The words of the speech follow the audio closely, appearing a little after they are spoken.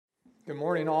Good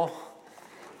morning, all.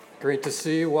 Great to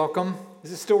see you. Welcome.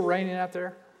 Is it still raining out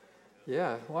there?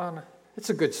 Yeah, well, it's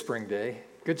a good spring day.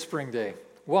 Good spring day.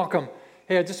 Welcome.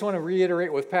 Hey, I just want to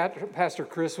reiterate what Pastor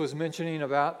Chris was mentioning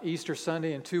about Easter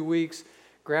Sunday in 2 weeks.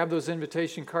 Grab those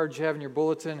invitation cards you have in your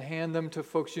bulletin. Hand them to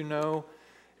folks you know.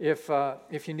 If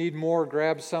you need more,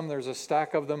 grab some. There's a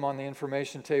stack of them on the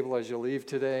information table as you leave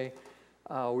today.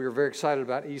 We were very excited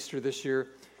about Easter this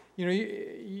year. You know,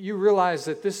 you realize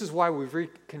that this is why we've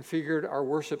reconfigured our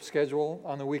worship schedule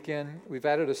on the weekend. We've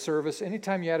added a service.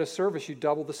 Anytime you add a service, you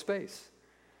double the space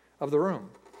of the room.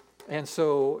 And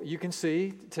so you can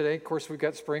see today, of course, we've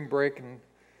got spring break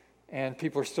and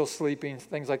people are still sleeping,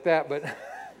 things like that.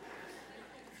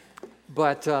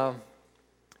 But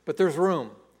there's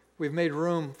room. We've made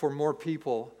room for more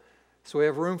people. So we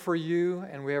have room for you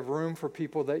and we have room for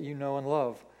people that you know and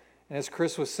love. And as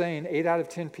Chris was saying, 8 out of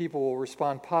 10 people will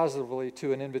respond positively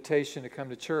to an invitation to come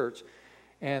to church.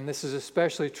 And this is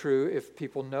especially true if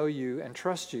people know you and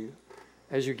trust you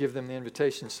as you give them the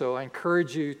invitation. So I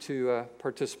encourage you to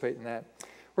participate in that.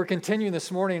 We're continuing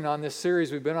this morning on this series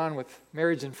we've been on with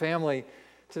marriage and family.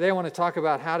 Today I want to talk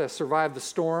about how to survive the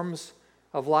storms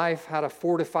of life, how to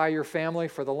fortify your family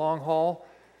for the long haul.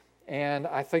 And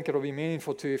I think it'll be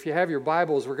meaningful to you. If you have your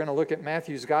Bibles, we're going to look at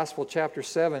Matthew's Gospel, chapter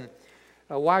 7.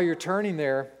 While you're turning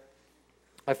there,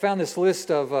 I found this list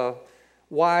of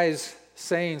wise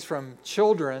sayings from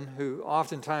children who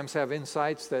oftentimes have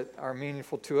insights that are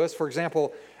meaningful to us. For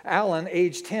example, Alan,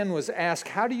 age 10, was asked,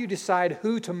 how do you decide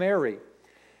who to marry?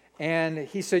 And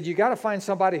he said, you got to find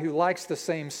somebody who likes the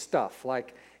same stuff.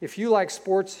 Like, if you like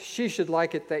sports, she should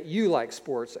like it that you like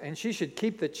sports, and she should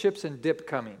keep the chips and dip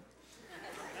coming.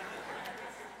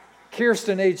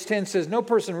 Kirsten, age 10, says, no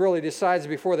person really decides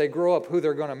before they grow up who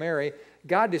they're going to marry.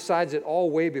 God decides it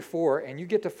all way before, and you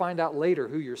get to find out later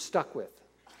who you're stuck with.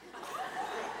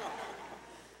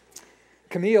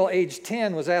 Camille, age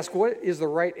 10, was asked, what is the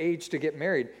right age to get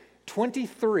married?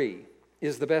 23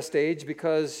 is the best age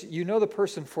because you know the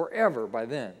person forever by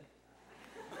then.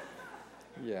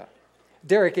 Yeah.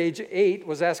 Derek, age 8,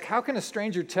 was asked, how can a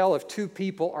stranger tell if two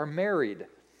people are married?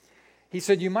 He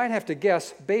said, you might have to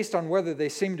guess based on whether they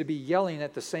seem to be yelling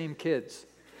at the same kids.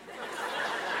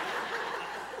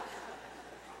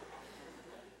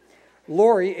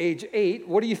 Lori, age 8,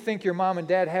 what do you think your mom and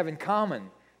dad have in common?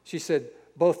 She said,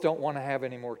 both don't want to have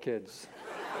any more kids.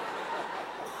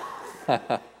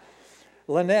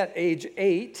 Lynette, age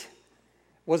 8,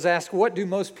 was asked, what do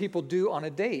most people do on a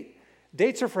date?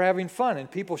 Dates are for having fun, and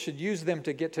people should use them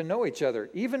to get to know each other.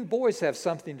 Even boys have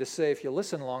something to say if you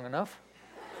listen long enough.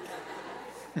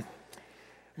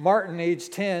 Martin, age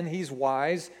 10, he's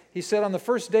wise. He said on the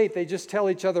first date, they just tell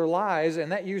each other lies,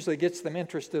 and that usually gets them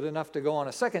interested enough to go on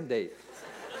a second date.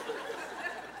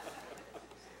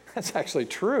 That's actually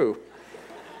true.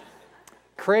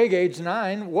 Craig, age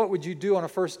 9, what would you do on a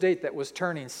first date that was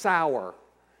turning sour?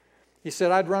 He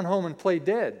said, I'd run home and play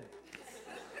dead.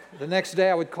 The next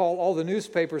day, I would call all the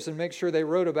newspapers and make sure they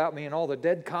wrote about me in all the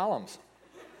dead columns.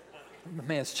 The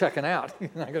man's checking out.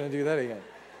 He's not going to do that again.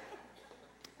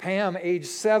 Pam, age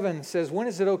 7, says, when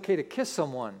is it okay to kiss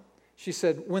someone? She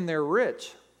said, when they're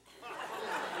rich.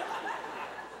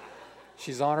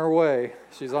 She's on her way.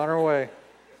 She's on her way.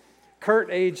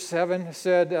 Kurt, age 7,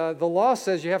 said, the law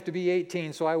says you have to be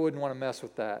 18, so I wouldn't want to mess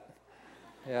with that.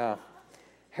 Yeah.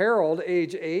 Harold,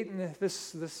 age 8, and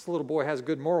this little boy has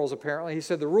good morals apparently. He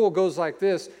said, the rule goes like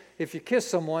this, if you kiss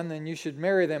someone, then you should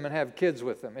marry them and have kids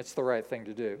with them. It's the right thing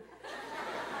to do.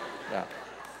 Yeah.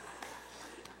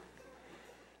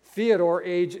 Theodore,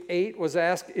 age 8, was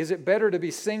asked, is it better to be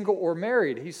single or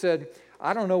married? He said,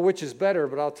 I don't know which is better,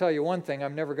 but I'll tell you one thing,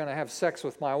 I'm never going to have sex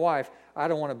with my wife. I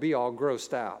don't want to be all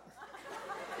grossed out.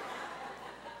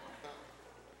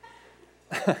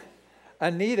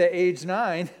 Anita, age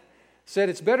 9, said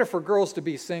it's better for girls to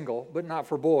be single, but not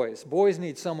for boys. Boys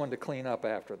need someone to clean up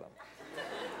after them.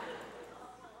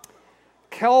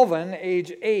 Kelvin,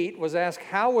 age 8, was asked,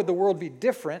 how would the world be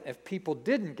different if people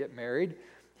didn't get married?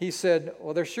 He said,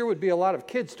 well, there sure would be a lot of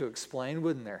kids to explain,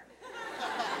 wouldn't there?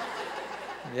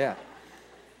 Yeah.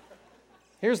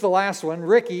 Here's the last one.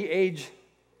 Ricky, age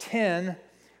 10,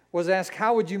 was asked,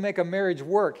 how would you make a marriage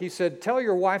work? He said, tell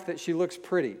your wife that she looks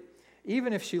pretty,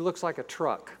 even if she looks like a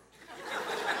truck.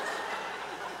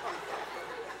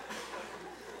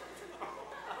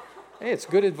 Hey, it's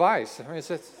good advice. I mean,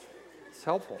 it's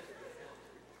helpful.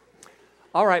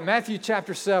 All right, Matthew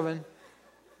chapter 7.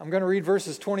 I'm going to read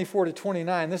verses 24 to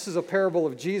 29. This is a parable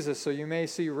of Jesus, so you may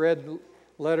see red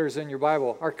letters in your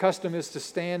Bible. Our custom is to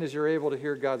stand as you're able to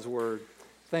hear God's word.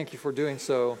 Thank you for doing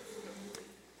so.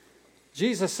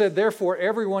 Jesus said, therefore,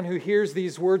 everyone who hears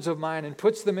these words of mine and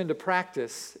puts them into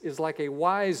practice is like a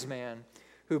wise man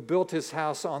who built his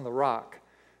house on the rock.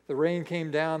 The rain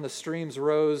came down, the streams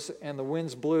rose, and the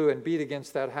winds blew and beat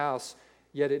against that house,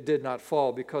 yet it did not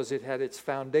fall because it had its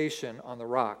foundation on the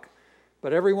rock.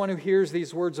 But everyone who hears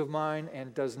these words of mine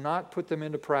and does not put them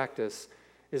into practice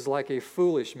is like a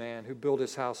foolish man who built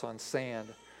his house on sand.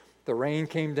 The rain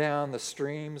came down, the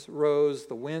streams rose,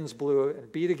 the winds blew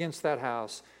and beat against that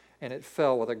house, and it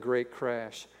fell with a great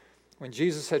crash. When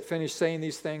Jesus had finished saying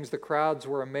these things, the crowds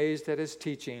were amazed at his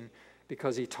teaching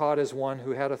because he taught as one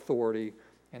who had authority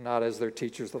and not as their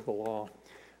teachers of the law.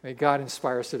 May God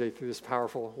inspire us today through this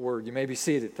powerful word. You may be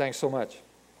seated. Thanks so much.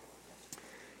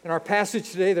 In our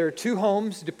passage today, there are two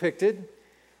homes depicted.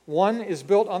 One is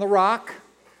built on the rock.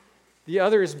 The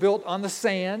other is built on the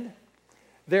sand.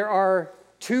 There are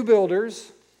two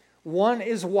builders. One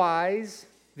is wise.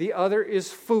 The other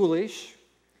is foolish.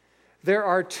 There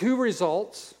are two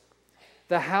results.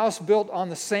 The house built on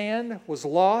the sand was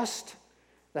lost.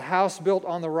 The house built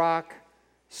on the rock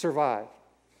survived.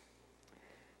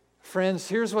 Friends,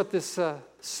 here's what this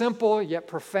simple yet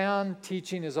profound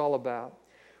teaching is all about.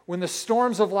 When the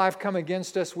storms of life come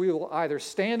against us, we will either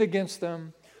stand against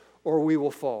them or we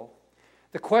will fall.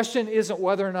 The question isn't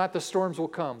whether or not the storms will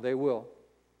come. They will.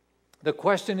 The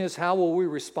question is, how will we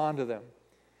respond to them?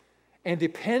 And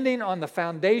depending on the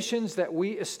foundations that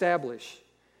we establish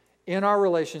in our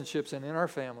relationships and in our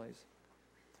families,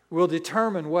 will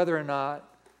determine whether or not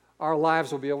our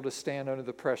lives will be able to stand under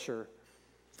the pressure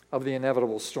of the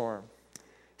inevitable storm.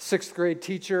 Sixth grade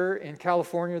teacher in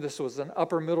California, this was an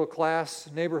upper middle class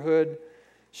neighborhood.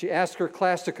 She asked her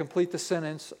class to complete the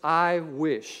sentence, I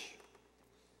wish.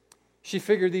 She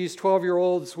figured these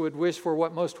 12-year-olds would wish for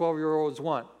what most 12-year-olds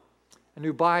want, a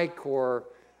new bike or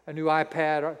a new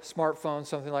iPad, or smartphone,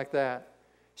 something like that.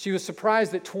 She was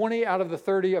surprised that 20 out of the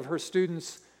 30 of her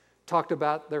students talked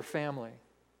about their family.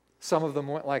 Some of them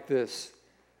went like this: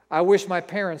 I wish my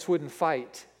parents wouldn't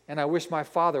fight, and I wish my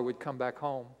father would come back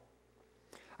home.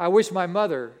 I wish my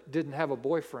mother didn't have a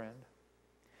boyfriend.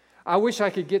 I wish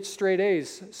I could get straight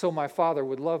A's so my father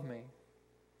would love me.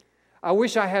 I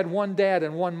wish I had one dad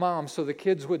and one mom so the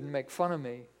kids wouldn't make fun of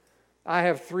me. I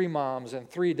have 3 moms and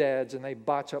 3 dads, and they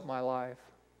botch up my life.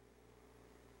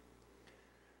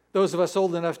 Those of us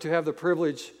old enough to have the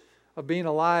privilege of being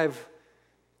alive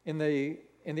in the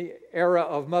era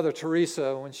of Mother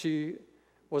Teresa when she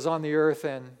was on the earth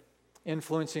and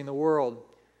influencing the world.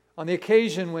 On the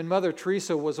occasion when Mother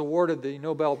Teresa was awarded the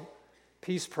Nobel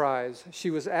Peace Prize, she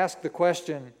was asked the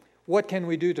question, what can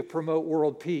we do to promote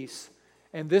world peace?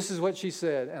 And this is what she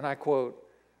said, and I quote,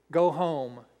 go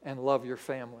home and love your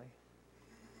family.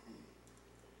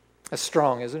 That's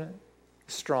strong, isn't it?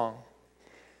 Strong.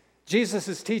 Jesus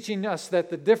is teaching us that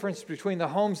the difference between the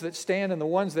homes that stand and the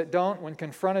ones that don't when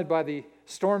confronted by the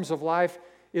storms of life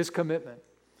is commitment.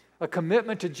 A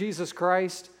commitment to Jesus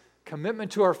Christ,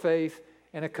 commitment to our faith,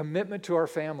 and a commitment to our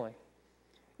family.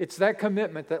 It's that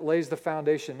commitment that lays the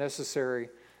foundation necessary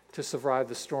to survive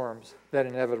the storms that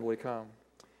inevitably come.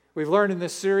 We've learned in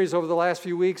this series over the last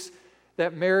few weeks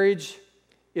that marriage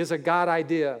is a God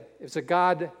idea. It's a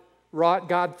God-wrought,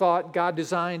 God-thought,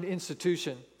 God-designed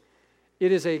institution.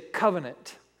 It is a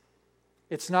covenant.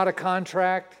 It's not a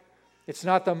contract. It's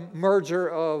not the merger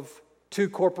of 2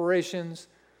 corporations.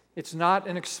 It's not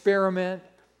an experiment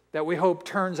that we hope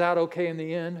turns out okay in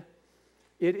the end.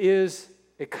 It is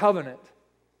a covenant,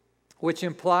 which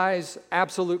implies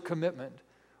absolute commitment,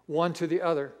 one to the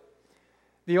other.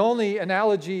 The only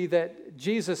analogy that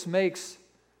Jesus makes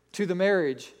to the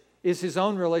marriage is his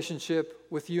own relationship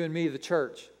with you and me, the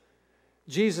church.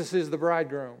 Jesus is the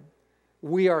bridegroom.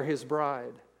 We are his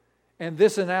bride. And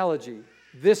this analogy,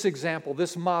 this example,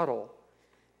 this model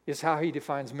is how he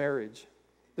defines marriage.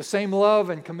 The same love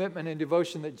and commitment and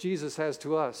devotion that Jesus has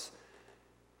to us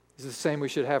is the same we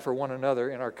should have for one another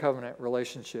in our covenant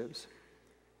relationships.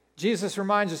 Jesus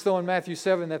reminds us, though, in Matthew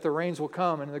 7 that the rains will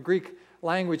come. And in the Greek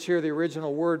language here, the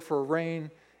original word for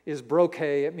rain is broche.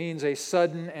 It means a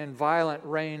sudden and violent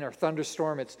rain or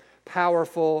thunderstorm. It's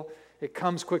powerful. It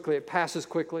comes quickly. It passes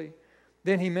quickly.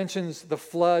 Then he mentions the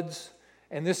floods,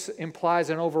 and this implies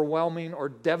an overwhelming or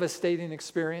devastating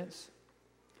experience.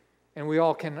 And we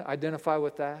all can identify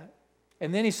with that.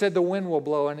 And then he said the wind will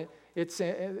blow, and it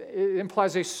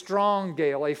implies a strong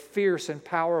gale, a fierce and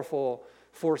powerful,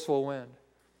 forceful wind.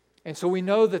 And so we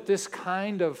know that this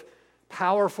kind of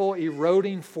powerful,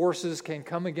 eroding forces can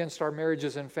come against our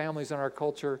marriages and families and our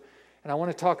culture. And I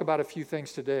want to talk about a few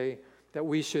things today that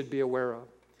we should be aware of.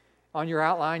 On your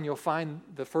outline, you'll find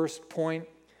the first point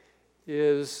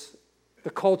is the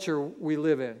culture we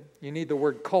live in. You need the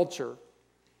word culture.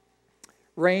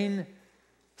 Rain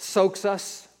soaks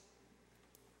us,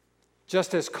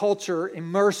 just as culture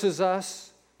immerses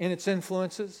us in its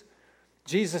influences.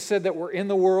 Jesus said that we're in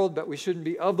the world, but we shouldn't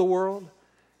be of the world.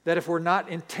 That if we're not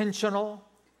intentional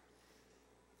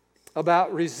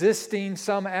about resisting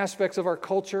some aspects of our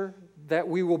culture, that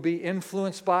we will be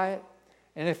influenced by it.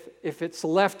 And if it's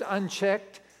left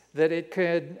unchecked, that it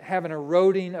could have an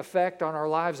eroding effect on our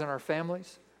lives and our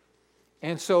families.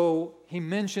 And so he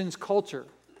mentions culture.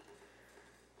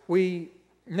 We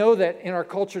know that in our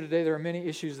culture today there are many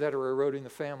issues that are eroding the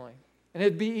family. And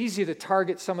it'd be easy to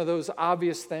target some of those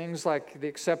obvious things like the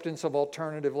acceptance of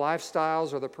alternative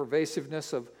lifestyles or the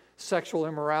pervasiveness of sexual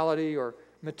immorality or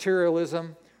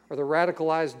materialism or the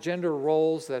radicalized gender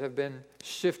roles that have been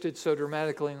shifted so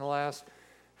dramatically in the last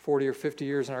 40 or 50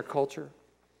 years in our culture.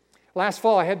 Last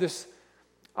fall, I had this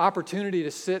opportunity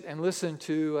to sit and listen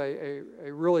to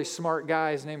a really smart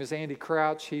guy. His name is Andy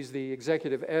Crouch. He's the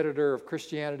executive editor of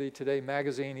Christianity Today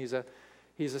magazine. He's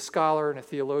a scholar and a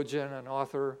theologian, an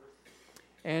author.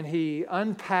 And he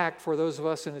unpacked for those of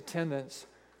us in attendance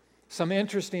some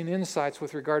interesting insights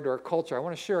with regard to our culture. I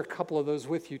want to share a couple of those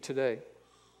with you today.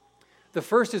 The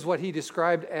first is what he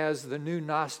described as the new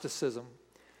Gnosticism.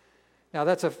 Now,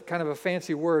 that's a kind of a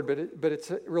fancy word, but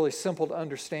it's really simple to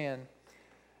understand.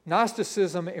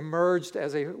 Gnosticism emerged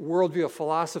as a worldview, a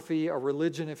philosophy, a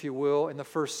religion, if you will, in the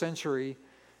first century.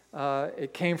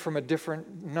 It came from a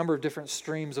number of different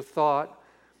streams of thought,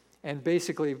 and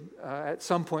basically at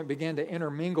some point began to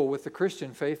intermingle with the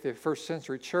Christian faith, the first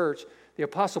century church. The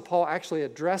Apostle Paul actually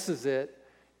addresses it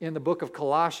in the book of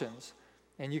Colossians,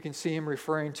 and you can see him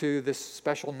referring to this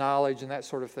special knowledge and that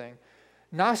sort of thing.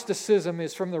 Gnosticism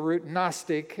is from the root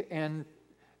gnostic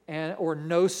or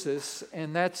gnosis,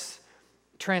 and that's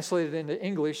translated into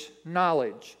English,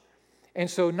 knowledge. And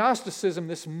so Gnosticism,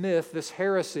 this myth, this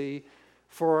heresy,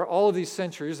 for all of these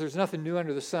centuries, there's nothing new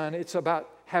under the sun. It's about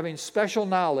having special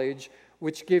knowledge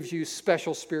which gives you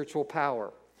special spiritual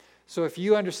power. So if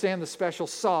you understand the special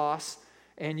sauce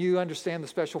and you understand the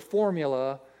special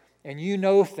formula and you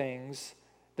know things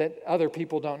that other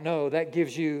people don't know, that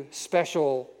gives you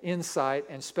special insight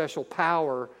and special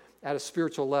power at a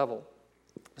spiritual level.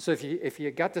 So if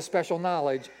you got the special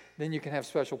knowledge, then you can have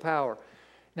special power.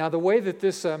 Now, the way that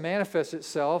this manifests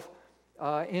itself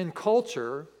in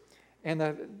culture and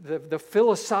the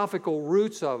philosophical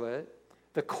roots of it,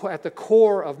 at the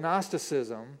core of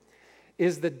Gnosticism,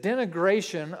 is the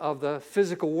denigration of the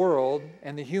physical world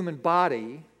and the human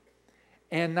body,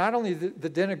 and not only the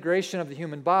denigration of the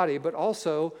human body, but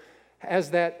also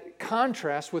as that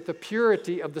contrast with the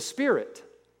purity of the spirit.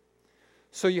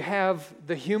 So you have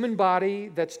the human body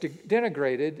that's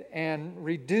denigrated and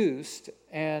reduced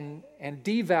and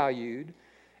devalued,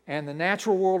 and the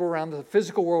natural world around it, the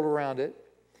physical world around it.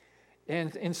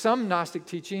 And in some Gnostic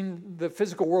teaching, the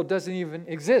physical world doesn't even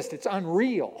exist. It's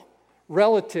unreal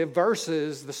relative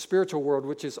versus the spiritual world,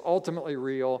 which is ultimately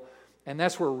real, and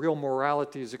that's where real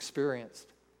morality is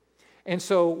experienced. And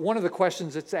so one of the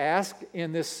questions that's asked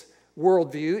in this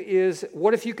worldview is,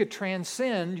 what if you could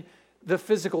transcend the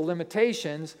physical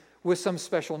limitations with some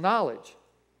special knowledge?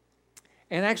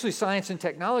 And actually, science and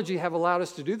technology have allowed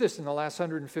us to do this in the last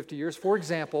 150 years. For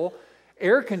example,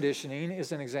 air conditioning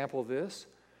is an example of this,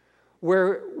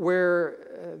 where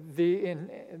the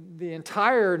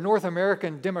entire North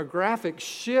American demographic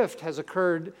shift has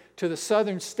occurred to the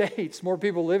southern states, more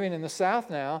people living in the South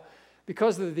now,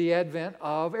 because of the advent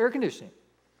of air conditioning.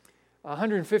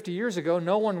 150 years ago,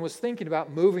 no one was thinking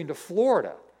about moving to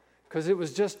Florida because it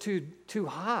was just too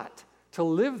hot to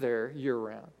live there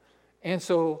year-round. And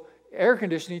so air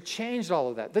conditioning changed all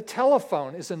of that. The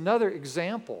telephone is another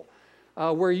example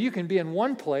where you can be in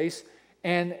one place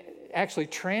and actually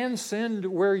transcend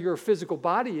where your physical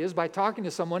body is by talking to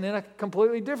someone in a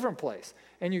completely different place.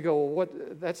 And you go, well,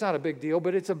 what? That's not a big deal,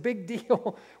 but it's a big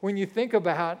deal when you think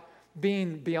about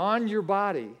being beyond your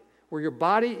body, where your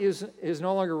body is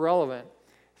no longer relevant,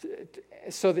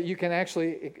 so that you can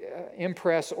actually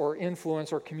impress or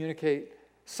influence or communicate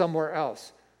somewhere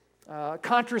else.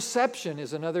 Contraception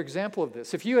is another example of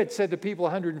this. If you had said to people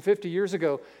 150 years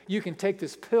ago, you can take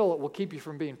this pill, it will keep you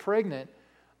from being pregnant,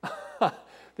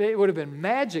 it would have been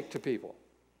magic to people,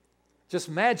 just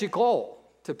magical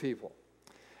to people.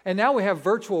 And now we have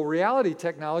virtual reality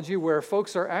technology where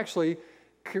folks are actually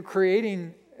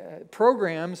creating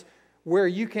programs where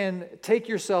you can take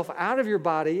yourself out of your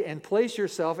body and place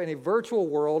yourself in a virtual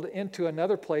world into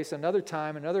another place, another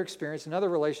time, another experience, another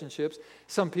relationships.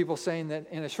 Some people saying that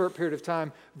in a short period of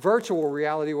time, virtual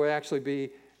reality would actually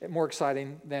be more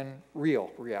exciting than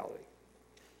real reality.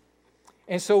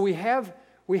 And so we have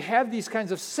these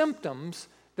kinds of symptoms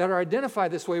that are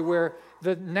identified this way, where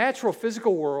the natural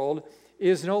physical world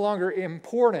is no longer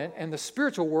important, and the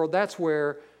spiritual world, that's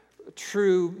where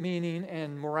true meaning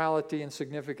and morality and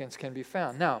significance can be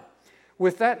found. Now,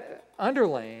 with that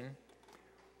underlaying,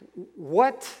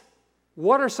 what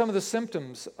are some of the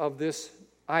symptoms of this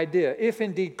idea, if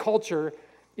indeed culture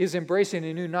is embracing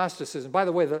a new Gnosticism? By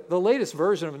the way, the latest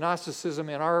version of Gnosticism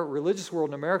in our religious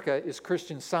world in America is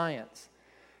Christian Science.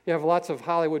 You have lots of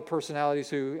Hollywood personalities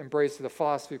who embrace the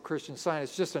philosophy of Christian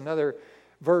Science. It's just another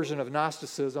version of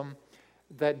Gnosticism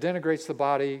that denigrates the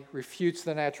body, refutes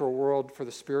the natural world for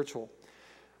the spiritual.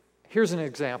 Here's an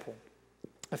example.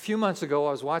 A few months ago,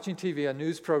 I was watching TV, a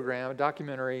news program, a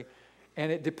documentary,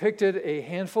 and it depicted a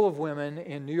handful of women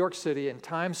in New York City in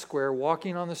Times Square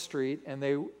walking on the street,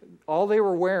 and all they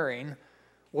were wearing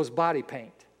was body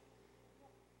paint.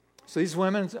 So these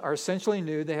women are essentially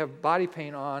nude. They have body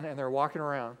paint on, and they're walking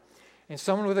around. And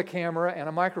someone with a camera and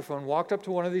a microphone walked up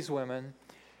to one of these women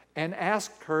and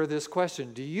asked her this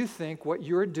question: do you think what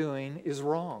you're doing is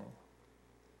wrong?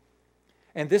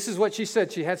 And this is what she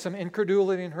said. She had some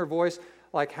incredulity in her voice,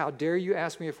 like, how dare you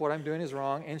ask me if what I'm doing is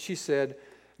wrong? And she said,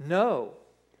 no,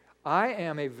 I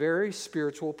am a very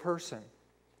spiritual person.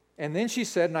 And then she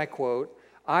said, and I quote,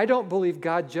 I don't believe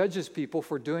God judges people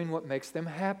for doing what makes them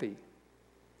happy.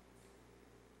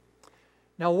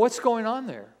 Now, what's going on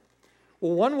there?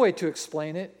 Well, one way to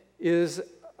explain it is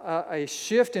a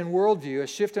shift in worldview, a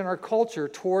shift in our culture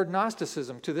toward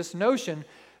Gnosticism, to this notion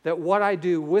that what I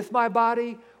do with my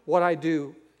body, what I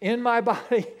do in my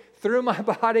body, through my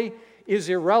body, is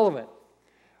irrelevant.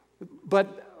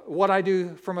 But what I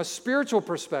do from a spiritual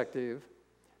perspective,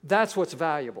 that's what's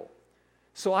valuable.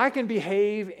 So I can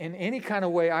behave in any kind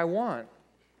of way I want,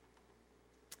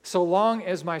 so long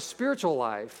as my spiritual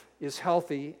life is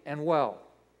healthy and well.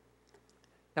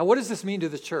 Now, what does this mean to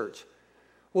the church?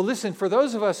 Well, listen, for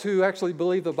those of us who actually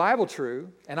believe the Bible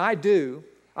true, and I do,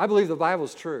 I believe the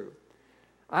Bible's true.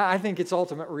 I think it's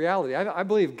ultimate reality. I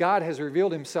believe God has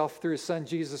revealed himself through his Son,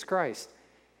 Jesus Christ.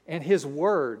 And his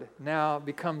word now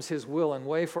becomes his will and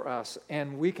way for us.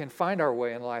 And we can find our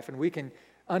way in life, and we can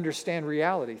understand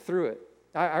reality through it.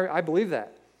 I believe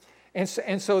that. And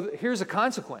so here's a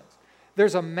consequence.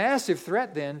 There's a massive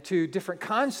threat then to different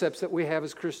concepts that we have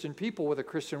as Christian people with a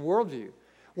Christian worldview.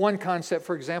 One concept,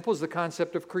 for example, is the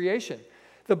concept of creation.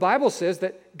 The Bible says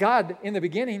that God, in the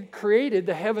beginning, created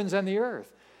the heavens and the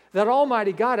earth. That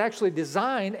Almighty God actually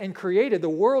designed and created the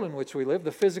world in which we live,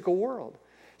 the physical world.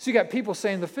 So you got people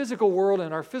saying the physical world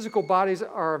and our physical bodies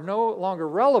are of no longer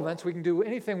relevance. We can do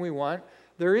anything we want.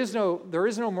 There is no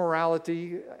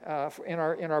morality in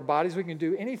our bodies. We can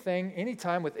do anything,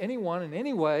 anytime, with anyone, in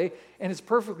any way, and it's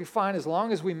perfectly fine as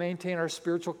long as we maintain our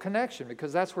spiritual connection,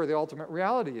 because that's where the ultimate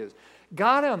reality is.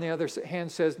 God, on the other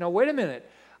hand, says, no, wait a minute.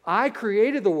 I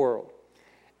created the world.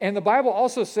 And the Bible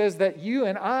also says that you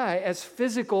and I, as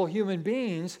physical human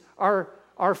beings, are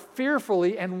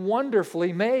fearfully and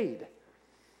wonderfully made.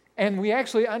 And we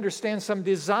actually understand some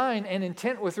design and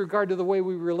intent with regard to the way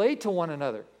we relate to one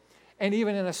another, and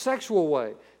even in a sexual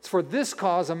way. It's for this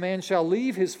cause a man shall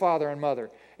leave his father and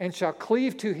mother, and shall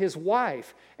cleave to his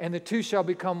wife, and the two shall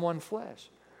become one flesh.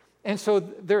 And so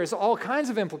there is all kinds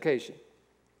of implication,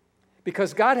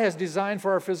 because God has designed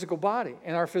for our physical body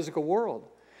and our physical world.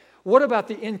 What about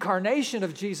the incarnation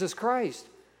of Jesus Christ?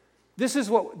 This is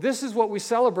what we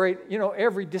celebrate,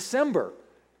 every December.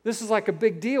 This is like a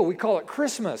big deal. We call it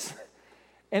Christmas.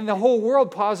 And the whole world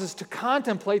pauses to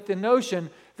contemplate the notion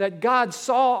that God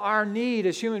saw our need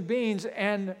as human beings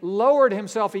and lowered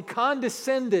himself. He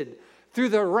condescended through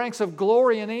the ranks of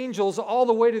glory and angels all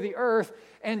the way to the earth,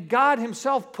 and God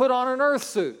himself put on an earth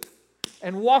suit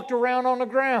and walked around on the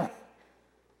ground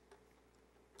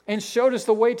and showed us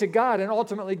the way to God, and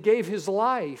ultimately gave his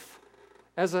life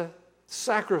as a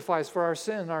sacrifice for our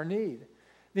sin, our need.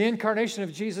 The incarnation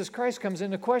of Jesus Christ comes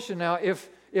into question now.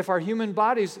 If our human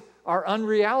bodies are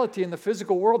unreality and the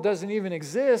physical world doesn't even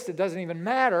exist, it doesn't even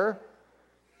matter,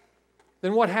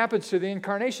 then what happens to the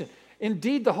incarnation?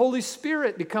 Indeed, the Holy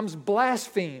Spirit becomes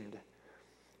blasphemed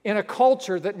in a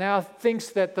culture that now thinks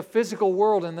that the physical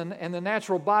world and the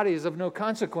natural body is of no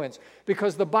consequence,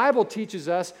 because the Bible teaches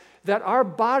us that our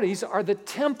bodies are the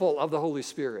temple of the Holy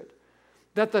Spirit,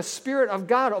 that the Spirit of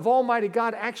God, of Almighty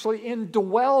God, actually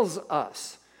indwells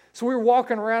us. So we're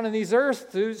walking around in these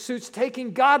earth suits,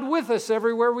 taking God with us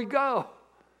everywhere we go,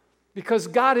 because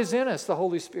God is in us, the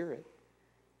Holy Spirit.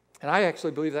 And I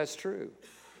actually believe that's true.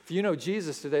 If you know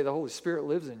Jesus today, the Holy Spirit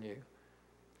lives in you.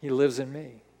 He lives in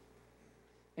me.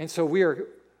 And so we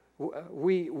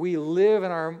live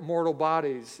in our mortal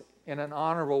bodies in an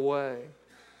honorable way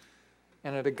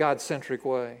and in a God-centric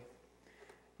way.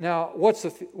 Now, what's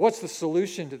the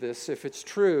solution to this if it's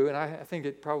true? And I think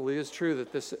it probably is true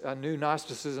that this new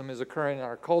Gnosticism is occurring in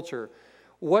our culture.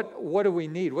 What do we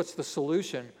need? What's the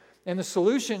solution? And the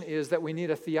solution is that we need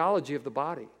a theology of the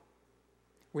body.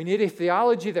 We need a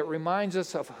theology that reminds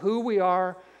us of who we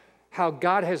are, how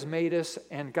God has made us,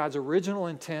 and God's original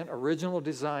intent, original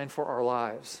design for our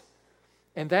lives.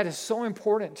 And that is so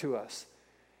important to us.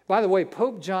 By the way,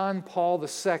 Pope John Paul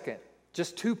II,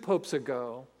 just 2 popes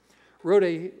ago, wrote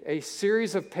a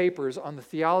series of papers on the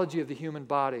theology of the human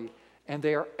body, and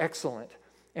they are excellent.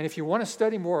 And if you want to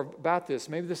study more about this,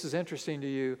 maybe this is interesting to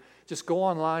you, just go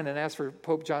online and ask for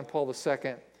Pope John Paul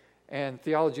II and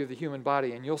Theology of the Human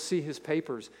Body, and you'll see his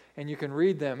papers, and you can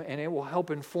read them, and it will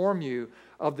help inform you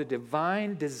of the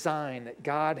divine design that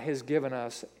God has given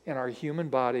us in our human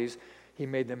bodies. He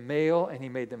made them male, and He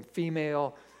made them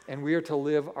female, and we are to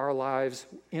live our lives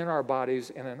in our bodies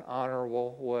in an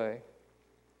honorable way.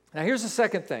 Now, here's the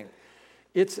second thing.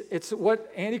 It's what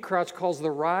Andy Crouch calls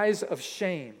the rise of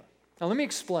shame. Now, let me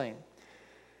explain.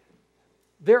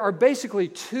 There are basically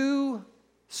 2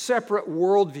 separate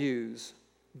worldviews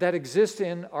that exist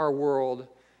in our world,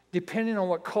 depending on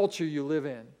what culture you live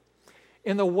in.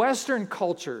 In the Western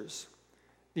cultures,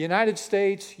 the United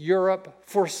States, Europe,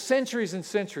 for centuries and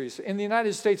centuries, in the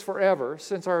United States forever,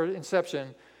 since our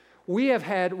inception, we have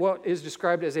had what is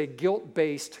described as a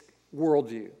guilt-based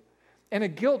worldview. And a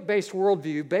guilt-based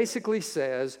worldview basically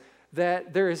says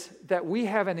that we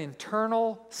have an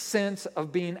internal sense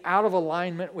of being out of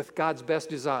alignment with God's best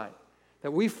design,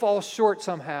 that we fall short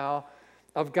somehow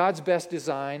of God's best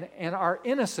design, and our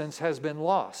innocence has been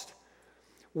lost.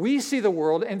 We see the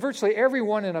world, and virtually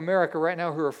everyone in America right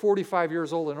now who are 45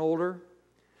 years old and older,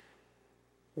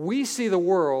 we see the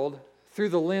world through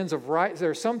the lens of right. There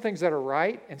are some things that are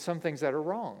right and some things that are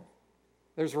wrong.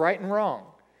 There's right and wrong.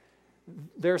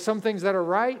 There are some things that are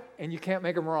right, and you can't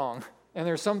make them wrong. And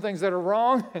there are some things that are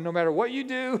wrong, and no matter what you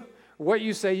do, what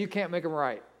you say, you can't make them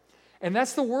right. And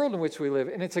that's the world in which we live,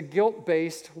 and it's a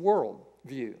guilt-based world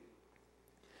view.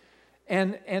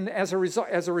 And as a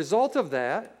result of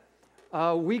that,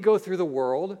 we go through the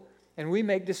world, and we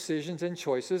make decisions and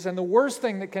choices. And the worst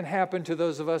thing that can happen to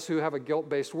those of us who have a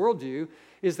guilt-based worldview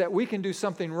is that we can do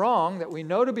something wrong that we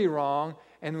know to be wrong,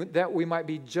 and that we might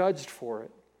be judged for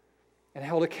it and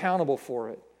held accountable for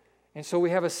it. And so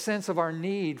we have a sense of our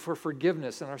need for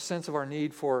forgiveness and our sense of our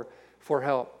need for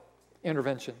help,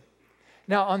 intervention.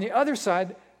 Now, on the other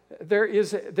side, there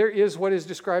is what is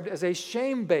described as a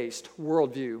shame-based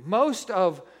worldview. Most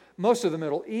of the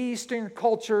Middle Eastern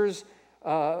cultures,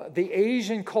 the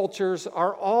Asian cultures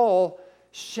are all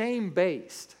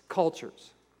shame-based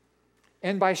cultures.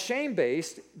 And by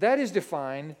shame-based, that is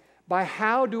defined by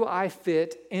how do I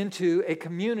fit into a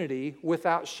community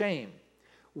without shame,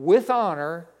 with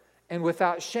honor, and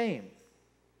without shame.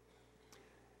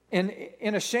 And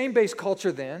in a shame-based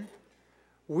culture, then,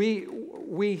 we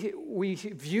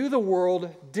view the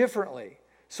world differently.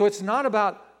 So it's not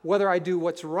about whether I do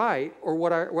what's right or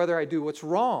whether I do what's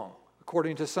wrong,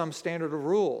 according to some standard of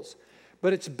rules.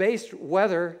 But it's based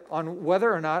on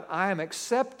whether or not I am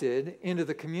accepted into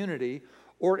the community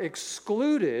or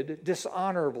excluded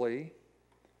dishonorably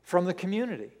from the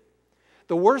community.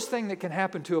 The worst thing that can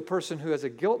happen to a person who has a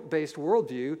guilt-based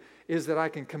worldview is that I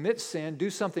can commit sin, do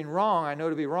something wrong I know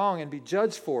to be wrong, and be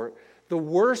judged for it. The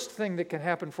worst thing that can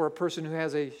happen for a person who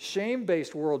has a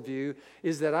shame-based worldview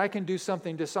is that I can do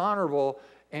something dishonorable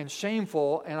and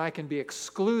shameful, and I can be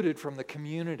excluded from the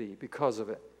community because of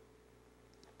it.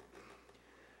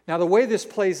 Now, the way this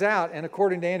plays out, and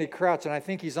according to Andy Crouch, and I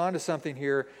think he's onto something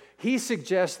here, he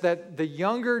suggests that the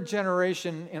younger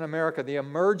generation in America, the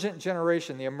emergent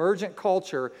generation, the emergent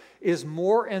culture, is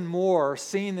more and more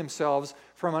seeing themselves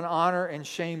from an honor and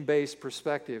shame-based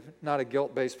perspective, not a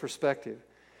guilt-based perspective.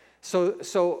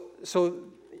 So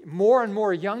more and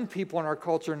more young people in our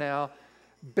culture now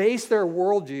base their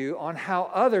worldview on how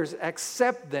others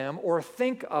accept them or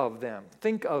think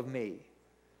of me.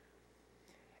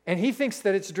 And he thinks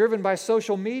that it's driven by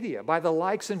social media, by the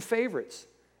likes and favorites,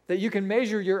 that you can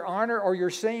measure your honor or your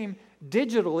shame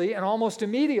digitally and almost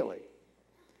immediately.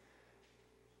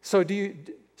 So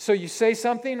you say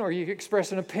something or you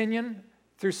express an opinion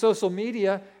through social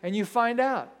media and you find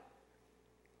out,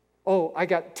 oh, I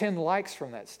got 10 likes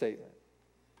from that statement,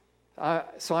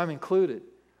 so I'm included.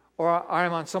 Or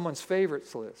I'm on someone's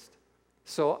favorites list,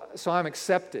 so I'm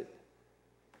accepted.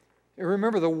 And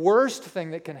remember, the worst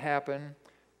thing that can happen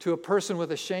to a person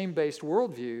with a shame-based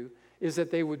worldview is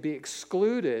that they would be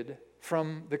excluded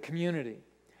from the community.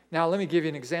 Now, let me give you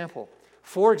an example.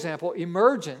 For example,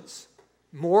 emergence.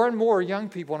 More and more young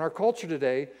people in our culture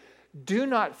today do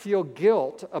not feel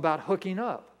guilt about hooking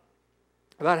up.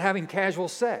 about having casual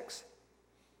sex.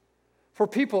 For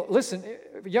people, listen,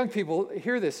 young people,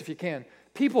 hear this if you can.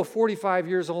 People 45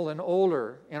 years old and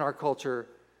older in our culture,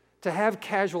 to have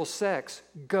casual sex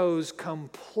goes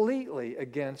completely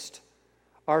against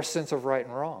our sense of right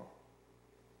and wrong.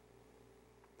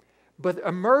 But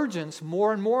emergents,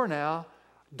 more and more now,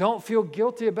 don't feel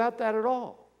guilty about that at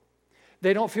all.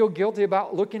 They don't feel guilty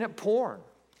about looking at porn.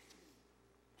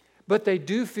 But they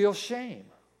do feel shame.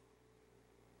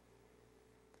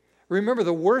 Remember,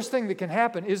 the worst thing that can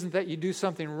happen isn't that you do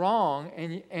something wrong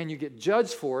and you get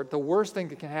judged for it. The worst thing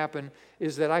that can happen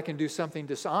is that I can do something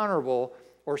dishonorable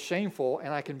or shameful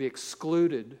and I can be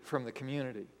excluded from the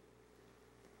community.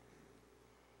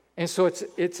 And so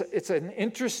it's an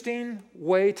interesting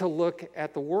way to look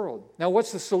at the world. Now,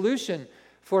 what's the solution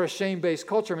for a shame-based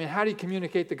culture? I mean, how do you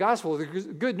communicate the gospel? The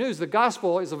good news, the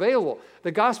gospel is available.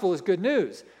 The gospel is good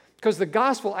news because the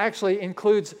gospel actually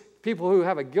includes people who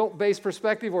have a guilt-based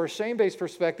perspective or a shame-based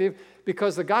perspective,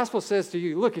 because the gospel says to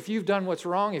you, look, if you've done what's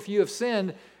wrong, if you have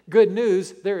sinned, good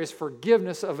news, there is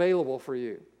forgiveness available for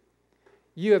you.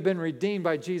 You have been redeemed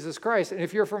by Jesus Christ. And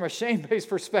if you're from a shame-based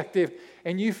perspective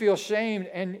and you feel shamed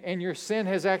and your sin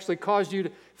has actually caused you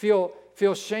to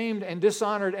feel shamed and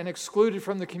dishonored and excluded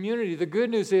from the community, the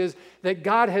good news is that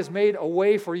God has made a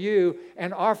way for you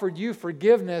and offered you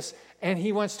forgiveness, and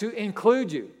He wants to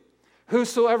include you.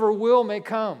 Whosoever will may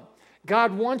come.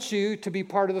 God wants you to be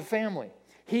part of the family.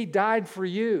 He died for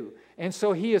you, and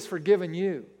so He has forgiven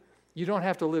you. You don't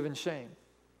have to live in shame.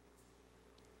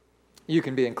 You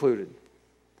can be included.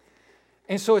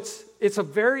 And so it's a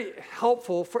very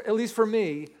helpful, at least for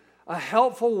me, a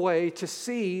helpful way to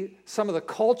see some of the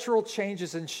cultural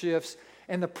changes and shifts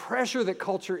and the pressure that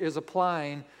culture is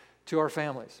applying to our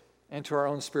families and to our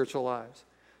own spiritual lives.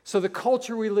 So the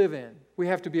culture we live in, we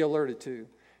have to be alerted to.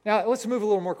 Now, let's move a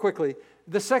little more quickly.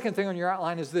 The second thing on your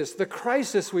outline is this: the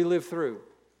crisis we live through.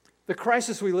 The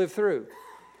crisis we live through.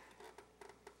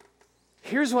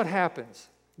 Here's what happens.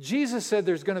 Jesus said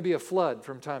there's going to be a flood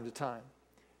from time to time.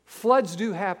 Floods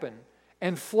do happen,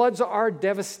 and floods are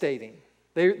devastating.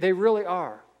 They really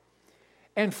are.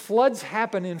 And floods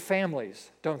happen in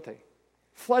families, don't they?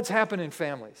 Floods happen in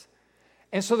families.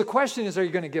 And so the question is, are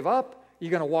you going to give up? Are you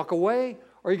going to walk away?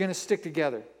 Or are you going to stick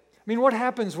together? I mean, what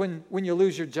happens when you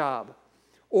lose your job,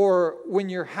 or when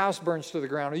your house burns to the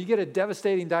ground, or you get a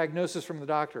devastating diagnosis from the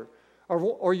doctor,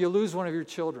 or you lose one of your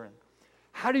children?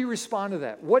 How do you respond to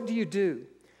that? What do you do?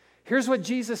 Here's what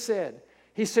Jesus said.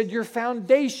 He said, your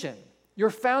foundation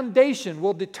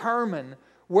will determine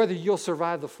whether you'll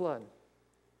survive the flood.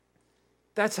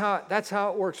 That's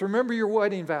how it works. Remember your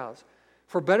wedding vows.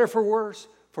 For better, for worse,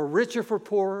 for richer, for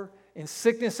poorer, in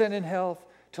sickness and in health,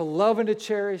 to love and to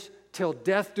cherish, till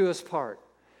death do us part.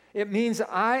 It means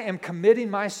I am committing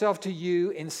myself to you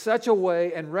in such a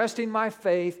way and resting my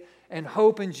faith and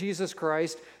hope in Jesus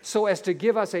Christ so as to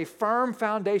give us a firm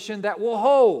foundation that will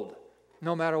hold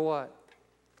no matter what.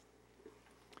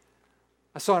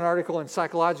 I saw an article in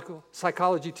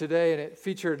Psychology Today, and it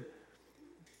featured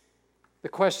the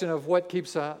question of what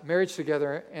keeps a marriage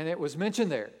together, and it was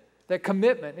mentioned there that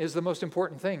commitment is the most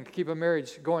important thing to keep a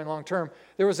marriage going long term.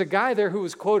 There was a guy there who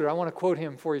was quoted. I want to quote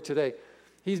him for you today.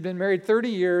 He's been married 30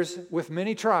 years with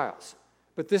many trials,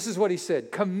 but this is what he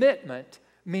said: commitment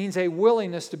means a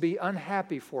willingness to be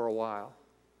unhappy for a while.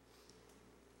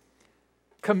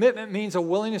 Commitment means a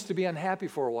willingness to be unhappy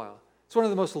for a while. It's one of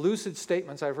the most lucid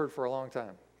statements I've heard for a long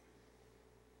time.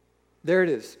 There it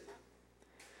is.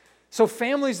 So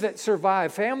families that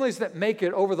survive, families that make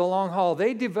it over the long haul,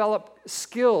 they develop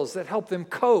skills that help them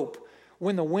cope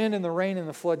when the wind and the rain and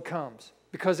the flood comes,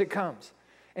 because it comes.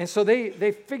 And so they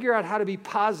figure out how to be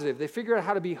positive. They figure out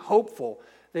how to be hopeful.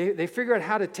 They figure out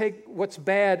how to take what's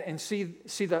bad and see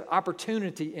the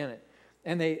opportunity in it.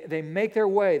 And they make their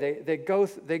way. They go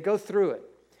through it.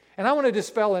 And I want to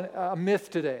dispel a myth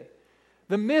today.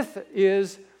 The myth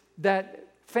is that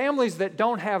families that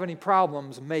don't have any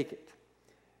problems make it,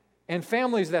 and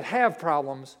families that have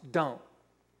problems don't.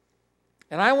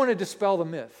 And I want to dispel the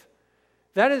myth.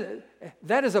 That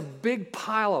is a big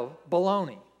pile of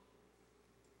baloney.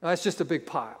 No, that's just a big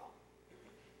pile.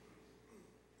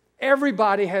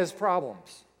 Everybody has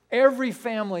problems. Every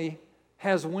family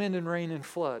has wind and rain and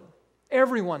flood.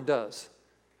 Everyone does.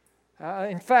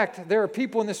 In fact, there are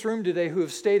people in this room today who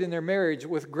have stayed in their marriage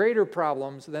with greater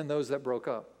problems than those that broke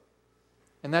up.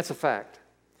 And that's a fact.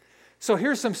 So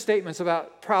here's some statements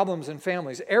about problems in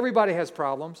families. Everybody has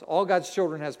problems. All God's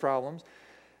children has problems.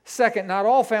 Second, not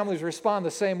all families respond the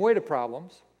same way to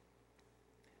problems.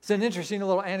 It's an interesting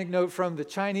little anecdote from the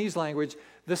Chinese language.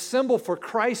 The symbol for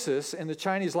crisis in the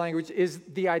Chinese language is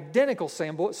the identical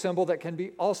symbol that can be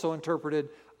also interpreted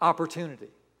opportunity.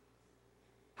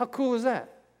 How cool is that?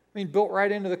 I mean, built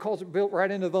right into the culture, built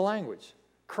right into the language.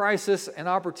 Crisis and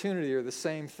opportunity are the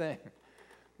same thing.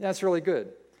 That's really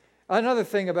good. Another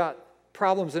thing about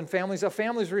problems in families, a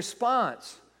family's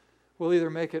response will either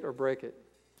make it or break it.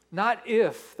 Not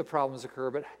if the problems occur,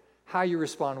 but how you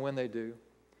respond when they do.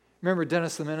 Remember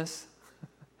Dennis the Menace?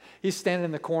 He's standing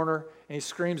in the corner and he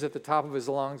screams at the top of his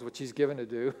lungs, which he's given to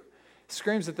do. He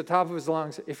screams at the top of his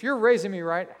lungs, if you're raising me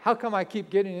right, how come I keep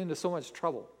getting into so much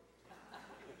trouble?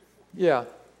 Yeah.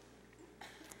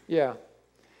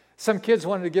 Some kids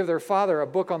wanted to give their father a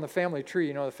book on the family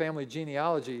tree, the family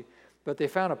genealogy, but they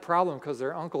found a problem because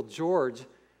their Uncle George,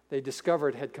 they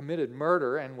discovered, had committed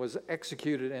murder and was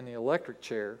executed in the electric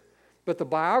chair. But the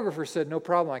biographer said, no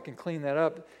problem, I can clean that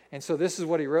up. And so this is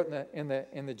what he wrote in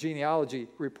the genealogy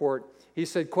report. He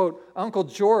said, quote, Uncle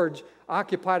George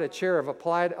occupied a chair of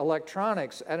applied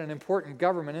electronics at an important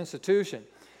government institution.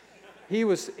 He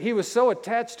was so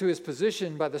attached to his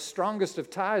position by the strongest of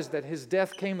ties that his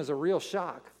death came as a real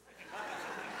shock.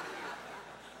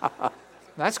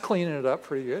 That's cleaning it up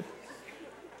pretty good.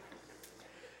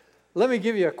 Let me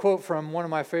give you a quote from one of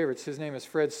my favorites. His name is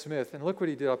Fred Smith, and look what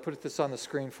he did. I'll put this on the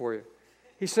screen for you.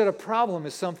 He said, a problem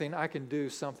is something I can do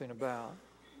something about.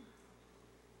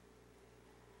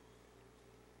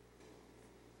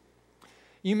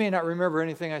 You may not remember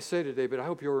anything I say today, but I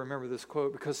hope you'll remember this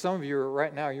quote, because some of you are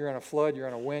right now, you're in a flood, you're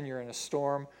in a wind, you're in a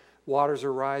storm, waters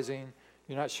are rising,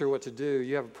 you're not sure what to do,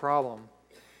 you have a problem.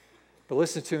 But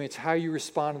listen to me, it's how you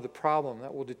respond to the problem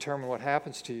that will determine what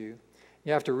happens to you.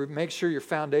 You have to make sure your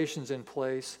foundation's in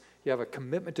place. You have a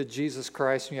commitment to Jesus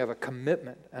Christ, and you have a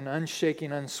commitment, an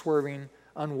unshaking, unswerving,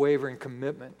 unwavering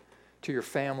commitment to your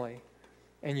family.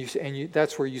 And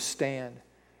that's where you stand.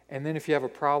 And then if you have a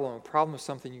problem is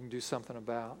something you can do something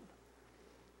about.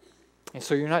 And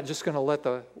so you're not just going to let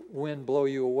the wind blow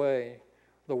you away,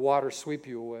 the water sweep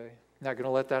you away. You're not going to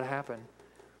let that happen.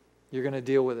 You're going to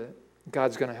deal with it.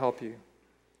 God's going to help you.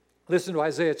 Listen to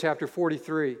Isaiah chapter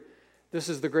 43. This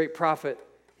is the great prophet.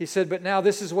 He said, but now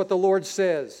this is what the Lord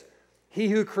says. He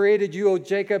who created you, O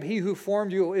Jacob, he who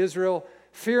formed you, O Israel,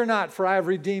 fear not, for I have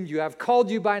redeemed you. I have called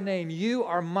you by name. You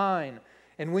are mine.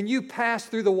 And when you pass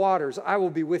through the waters, I will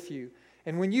be with you.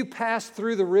 And when you pass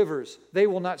through the rivers, they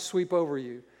will not sweep over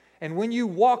you. And when you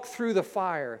walk through the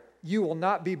fire, you will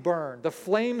not be burned. The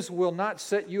flames will not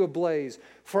set you ablaze.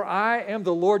 For I am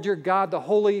the Lord your God, the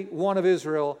Holy One of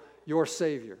Israel, your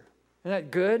Savior. Isn't that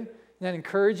good? Isn't that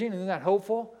encouraging? Isn't that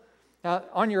hopeful? Now,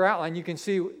 on your outline, you can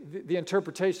see the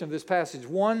interpretation of this passage.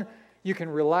 One, you can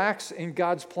relax in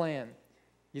God's plan.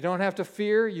 You don't have to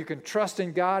fear. You can trust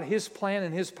in God, His plan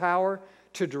and His power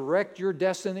to direct your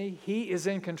destiny. He is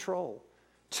in control.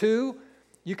 Two,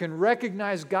 you can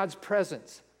recognize God's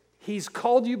presence. He's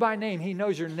called you by name. He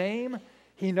knows your name.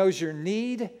 He knows your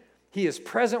need. He is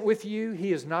present with you.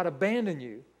 He has not abandoned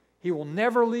you. He will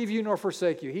never leave you nor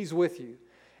forsake you. He's with you.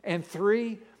 And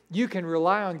three, you can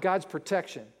rely on God's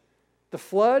protection. The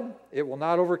flood, it will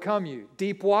not overcome you.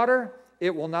 Deep water,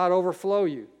 it will not overflow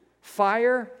you.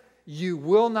 Fire, you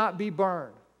will not be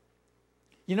burned.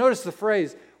 You notice the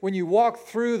phrase, when you walk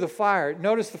through the fire,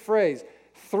 notice the phrase,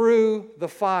 through the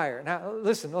fire. Now,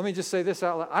 listen, let me just say this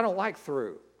out loud. I don't like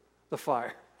through the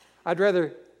fire. I'd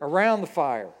rather around the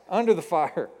fire, under the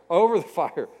fire, over the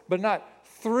fire, but not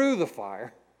through the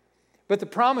fire. But the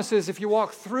promise is if you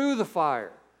walk through the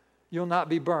fire, you'll not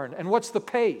be burned. And what's the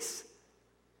pace?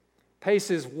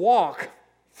 Pace is walk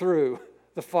through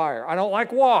the fire. I don't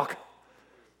like walk.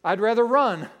 I'd rather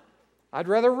run. I'd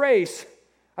rather race.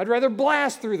 I'd rather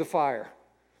blast through the fire.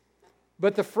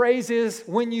 But the phrase is,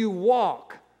 when you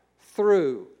walk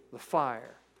through the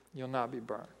fire, you'll not be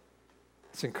burned.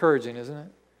 It's encouraging, isn't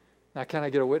it? Now, can I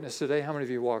get a witness today? How many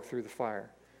of you walked through the fire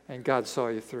and God saw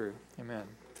you through? Amen.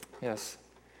 Yes.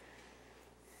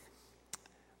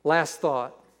 Last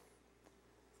thought.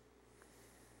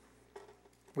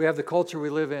 We have the culture we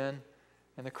live in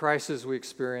and the crisis we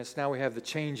experience. Now we have the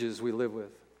changes we live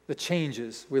with. The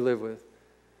changes we live with.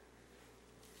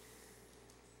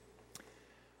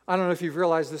 I don't know if you've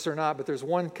realized this or not, but there's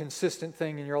one consistent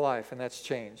thing in your life, and that's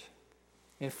change.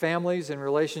 In families, in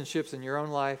relationships, in your own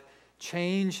life,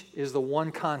 change is the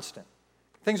one constant.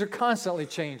 Things are constantly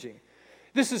changing.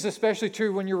 This is especially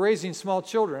true when you're raising small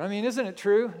children. I mean, isn't it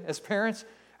true as parents?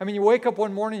 I mean, you wake up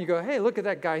one morning, you go, hey, look at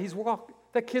that guy.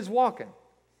 That kid's walking.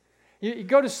 You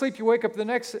go to sleep, you wake up the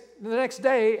next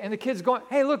day, and the kid's going,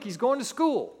 hey, look, he's going to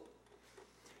school.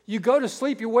 You go to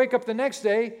sleep, you wake up the next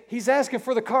day, he's asking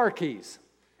for the car keys.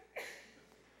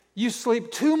 You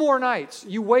sleep 2 more nights,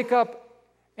 you wake up,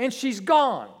 and she's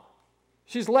gone.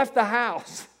 She's left the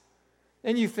house.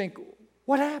 And you think,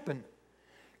 what happened?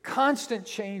 Constant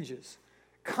changes,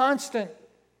 constant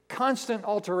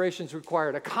alterations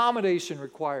required, accommodation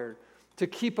required to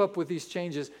keep up with these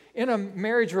changes. In a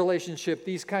marriage relationship,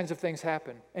 these kinds of things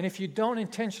happen. And if you don't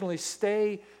intentionally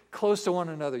stay close to one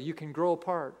another, you can grow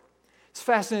apart. It's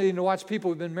fascinating to watch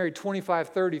people who've been married 25,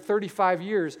 30, 35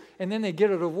 years, and then they get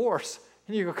a divorce.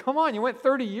 And you go, come on, you went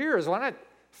 30 years. Why not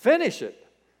finish it?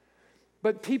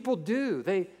 But people do.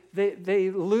 They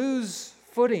lose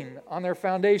footing on their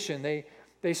foundation.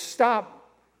 They stop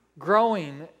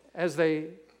growing as they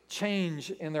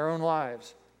change in their own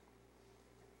lives.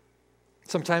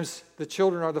 Sometimes the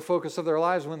children are the focus of their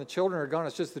lives. When the children are gone,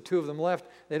 it's just the two of them left.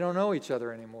 They don't know each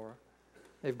other anymore.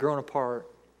 They've grown apart.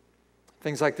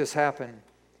 Things like this happen.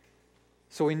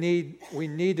 So we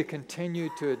need to continue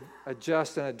to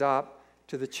adjust and adopt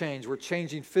to the change. We're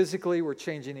changing physically, we're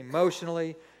changing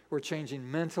emotionally, we're changing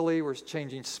mentally, we're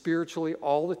changing spiritually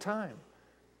all the time.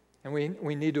 And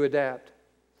we need to adapt.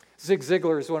 Zig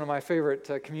Ziglar is one of my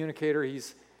favorite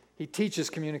communicators. He teaches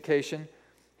communication.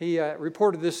 He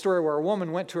reported this story where a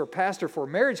woman went to her pastor for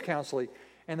marriage counseling,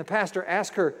 and the pastor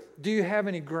asked her, "Do you have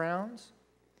any grounds?"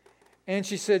 And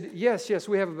she said, yes,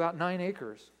 we have about 9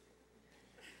 acres.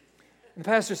 And the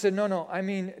pastor said, no, I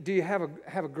mean, do you have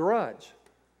a garage?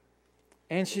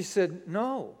 And she said,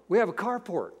 no, we have a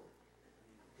carport.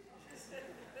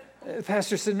 The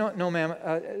pastor said, no, ma'am,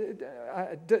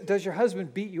 does your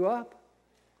husband beat you up?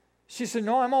 She said,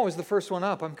 no, I'm always the first one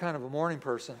up. I'm kind of a morning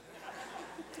person.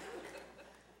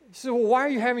 She said, well, why are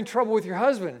you having trouble with your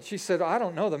husband? She said, I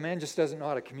don't know. The man just doesn't know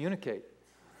how to communicate.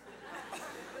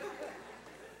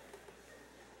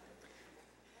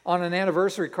 On an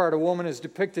anniversary card, a woman is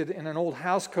depicted in an old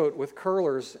housecoat with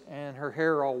curlers and her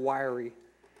hair all wiry.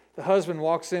 The husband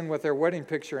walks in with their wedding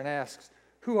picture and asks,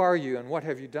 "Who are you and what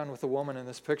have you done with the woman in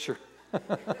this picture?"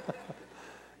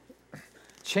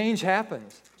 Change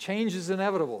happens. Change is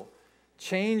inevitable.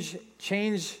 Change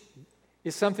is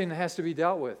something that has to be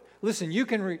dealt with. Listen, you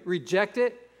can reject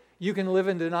it. You can live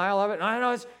in denial of it. I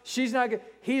know she's not good.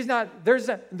 He's not. There's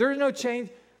no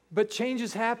change. But change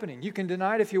is happening. You can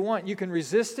deny it if you want. You can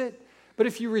resist it. But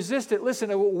if you resist it, listen,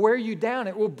 it will wear you down.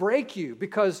 It will break you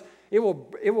because it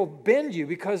will bend you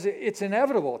because it's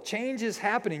inevitable. Change is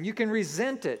happening. You can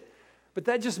resent it. But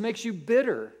that just makes you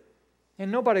bitter. And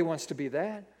nobody wants to be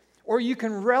that. Or you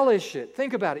can relish it.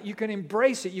 Think about it. You can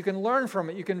embrace it. You can learn from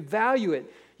it. You can value it.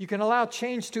 You can allow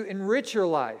change to enrich your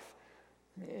life.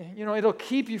 You know, it'll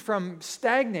keep you from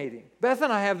stagnating. Beth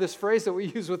and I have this phrase that we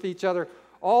use with each other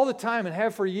all the time and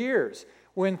have for years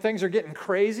when things are getting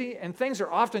crazy, and things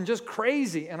are often just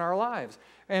crazy in our lives.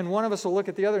 And one of us will look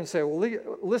at the other and say, well,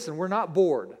 listen, we're not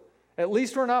bored. At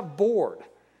least we're not bored.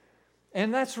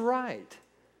 And that's right,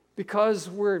 because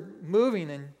we're moving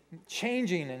and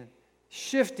changing and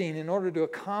shifting in order to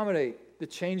accommodate the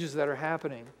changes that are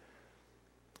happening.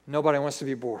 Nobody wants to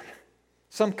be bored.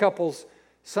 Some couples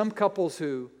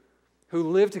who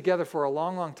live together for a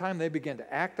long, long time, they begin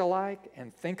to act alike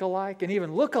and think alike and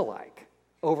even look alike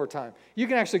over time. You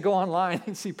can actually go online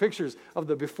and see pictures of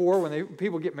the before when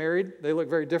people get married. They look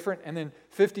very different. And then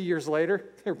 50 years later,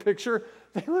 their picture,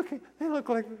 they look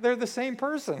like they're the same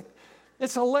person.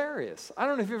 It's hilarious. I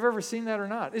don't know if you've ever seen that or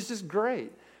not. It's just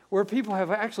great, where people have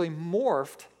actually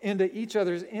morphed into each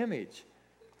other's image.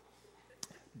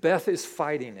 Beth is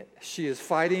fighting it. She is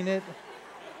fighting it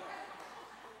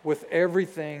with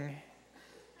everything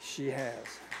she has.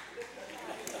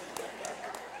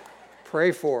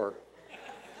 Pray for her.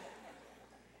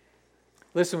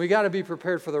 Listen, we got to be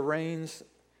prepared for the rains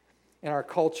in our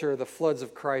culture, the floods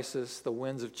of crisis, the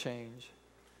winds of change.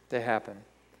 They happen.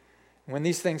 When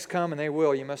these things come, and they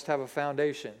will, you must have a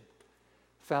foundation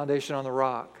on the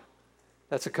rock.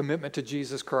 That's a commitment to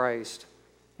Jesus Christ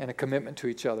and a commitment to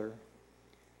each other.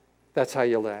 That's how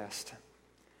you last.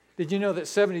 Did you know that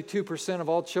 72% of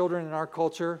all children in our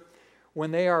culture,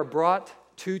 when they are brought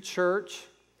to church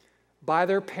by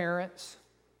their parents,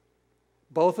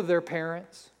 both of their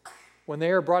parents, when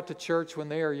they are brought to church when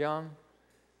they are young,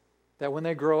 that when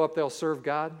they grow up they'll serve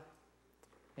God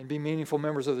and be meaningful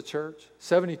members of the church?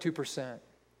 72%.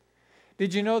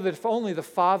 Did you know that if only the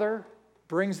father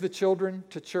brings the children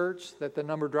to church, that the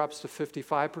number drops to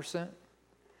 55%?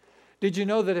 Did you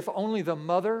know that if only the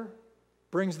mother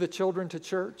brings the children to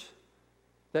church,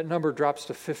 that number drops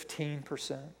to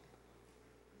 15%?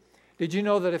 Did you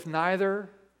know that if neither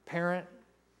parent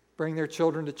bring their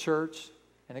children to church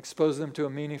and expose them to a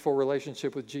meaningful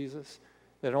relationship with Jesus,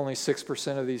 that only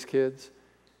 6% of these kids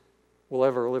will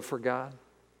ever live for God?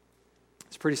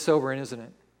 It's pretty sobering, isn't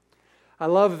it? I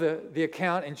love the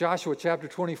account in Joshua chapter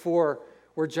 24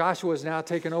 where Joshua has now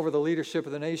taken over the leadership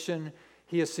of the nation.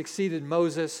 He has succeeded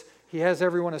Moses. he has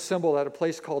everyone assembled at a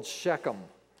place called Shechem.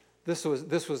 This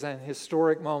was an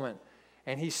historic moment.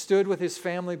 And he stood with his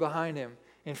family behind him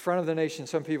in front of the nation.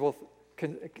 Some people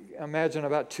can imagine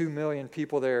about 2 million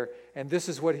people there. And this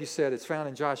is what he said. It's found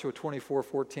in Joshua 24,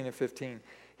 14, and 15.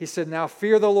 He said, "Now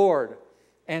fear the Lord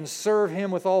and serve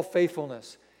him with all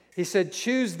faithfulness." He said,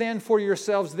 "Choose then for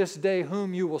yourselves this day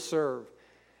whom you will serve.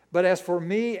 But as for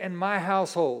me and my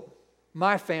household,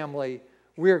 my family,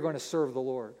 we are going to serve the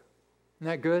Lord." Isn't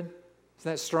that good?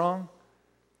 Isn't that strong?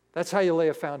 That's how you lay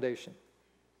a foundation.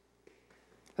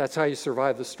 That's how you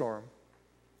survive the storm.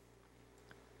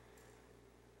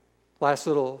 Last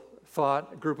little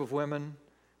thought, a group of women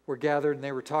were gathered and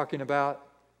they were talking about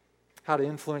how to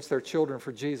influence their children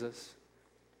for Jesus.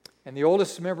 And the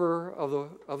oldest member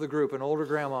of the group, an older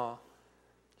grandma,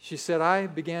 she said, "I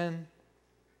began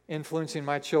influencing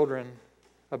my children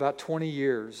about 20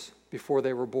 years before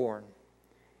they were born.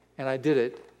 And I did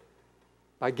it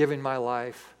by giving my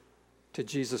life to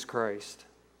Jesus Christ."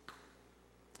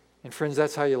 And friends,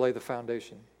 that's how you lay the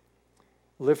foundation.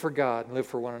 Live for God and live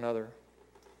for one another.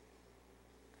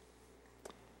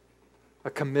 A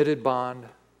committed bond,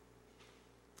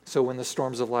 so when the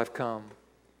storms of life come,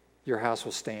 your house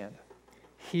will stand.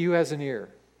 He who has an ear,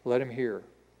 let him hear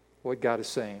what God is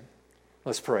saying.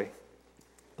 Let's pray.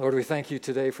 Lord, we thank you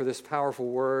today for this powerful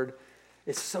word.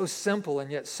 It's so simple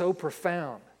and yet so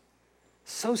profound.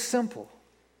 So simple.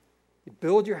 You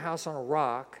build your house on a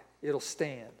rock, it'll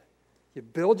stand. You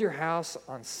build your house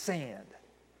on sand,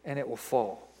 and it will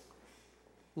fall.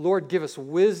 Lord, give us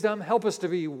wisdom. Help us to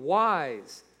be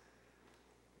wise.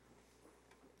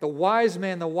 The wise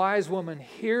man, the wise woman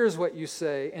hears what you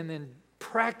say and then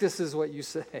practices what you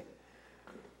say,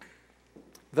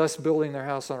 thus building their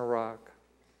house on a rock.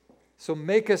 So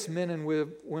make us men and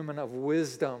women of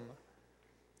wisdom.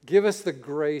 Give us the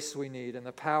grace we need and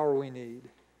the power we need.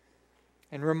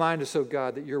 And remind us, oh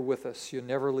God, that you're with us. You'll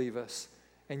never leave us.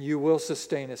 And you will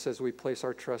sustain us as we place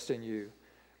our trust in you.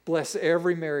 Bless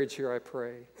every marriage here, I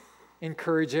pray.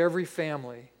 Encourage every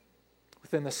family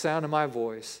within the sound of my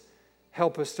voice.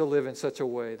 Help us to live in such a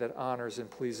way that honors and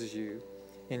pleases you.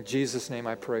 In Jesus' name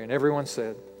I pray. And everyone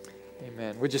said,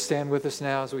 amen. Would you stand with us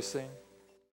now as we sing?